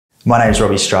My name is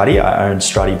Robbie Stratti. I own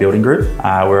Stratti Building Group.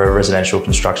 We're a residential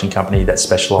construction company that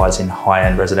specialise in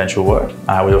high-end residential work.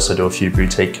 We also do a few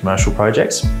boutique commercial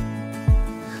projects.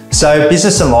 So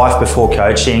business and life before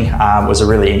coaching was a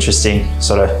really interesting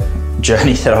sort of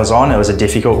journey that I was on. It was a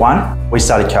difficult one. We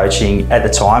started coaching at the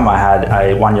time. I had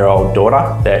a 1-year-old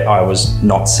daughter that I was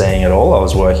not seeing at all. I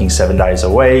was working 7 days a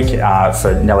week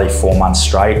for nearly 4 months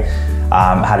straight.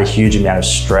 Had a huge amount of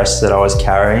stress that I was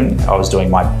carrying. I was doing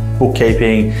my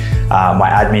bookkeeping, my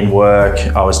admin work,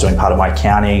 I was doing part of my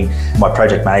accounting, my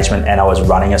project management, and I was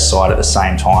running a site at the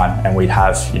same time. And we'd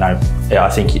have, I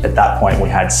think at that point we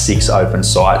had 6 open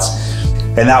sites.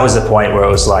 And that was the point where it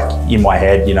was like in my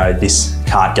head, this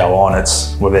can't go on.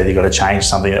 We've either got to change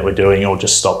something that we're doing or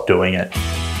just stop doing it.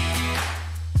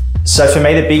 So for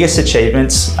me, the biggest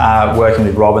achievements working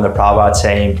with Rob and the Brava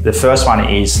team, the first one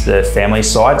is the family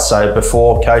side. So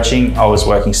before coaching, I was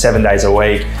working 7 days a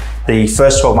week. The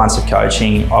first 12 months of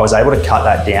coaching, I was able to cut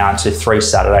that down to 3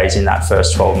 Saturdays in that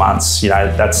first 12 months.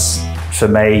 For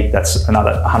me, that's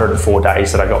another 104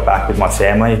 days that I got back with my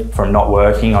family from not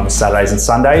working on the Saturdays and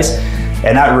Sundays.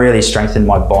 And that really strengthened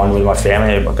my bond with my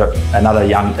family. I've got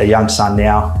a young son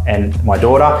now and my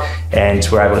daughter, and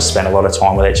we're able to spend a lot of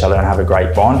time with each other and have a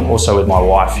great bond. Also with my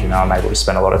wife, I'm able to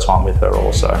spend a lot of time with her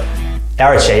also.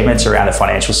 Our achievements around the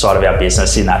financial side of our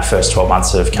business in that first 12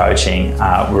 months of coaching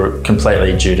were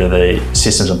completely due to the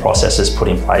systems and processes put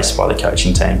in place by the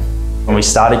coaching team. When we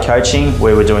started coaching,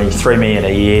 we were doing $3 million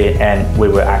a year and we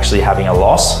were actually having a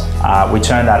loss. We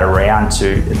turned that around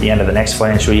to, at the end of the next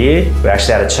financial year, we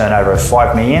actually had a turnover of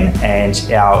 $5 million and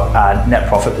our net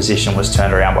profit position was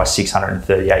turned around by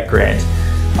 638 grand.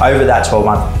 Over that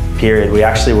 12-month period, we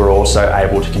actually were also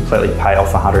able to completely pay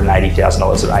off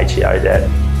 $180,000 of ATO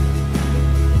debt.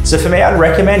 So for me, I'd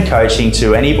recommend coaching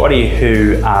to anybody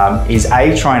who is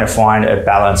trying to find a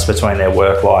balance between their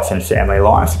work life and family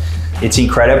life. It's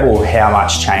incredible how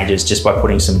much changes just by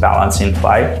putting some balance in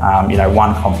play.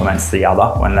 One complements the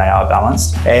other when they are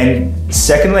balanced. And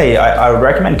secondly, I would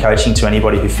recommend coaching to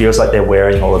anybody who feels like they're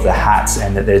wearing all of the hats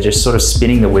and that they're just sort of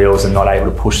spinning the wheels and not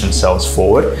able to push themselves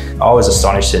forward. I was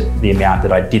astonished at the amount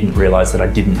that I didn't realise that I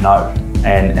didn't know.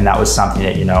 And that was something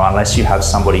that, unless you have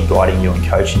somebody guiding you and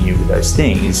coaching you with those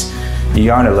things,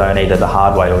 you're going to learn either the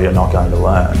hard way or you're not going to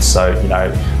learn. So,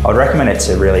 I would recommend it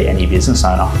to really any business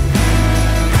owner.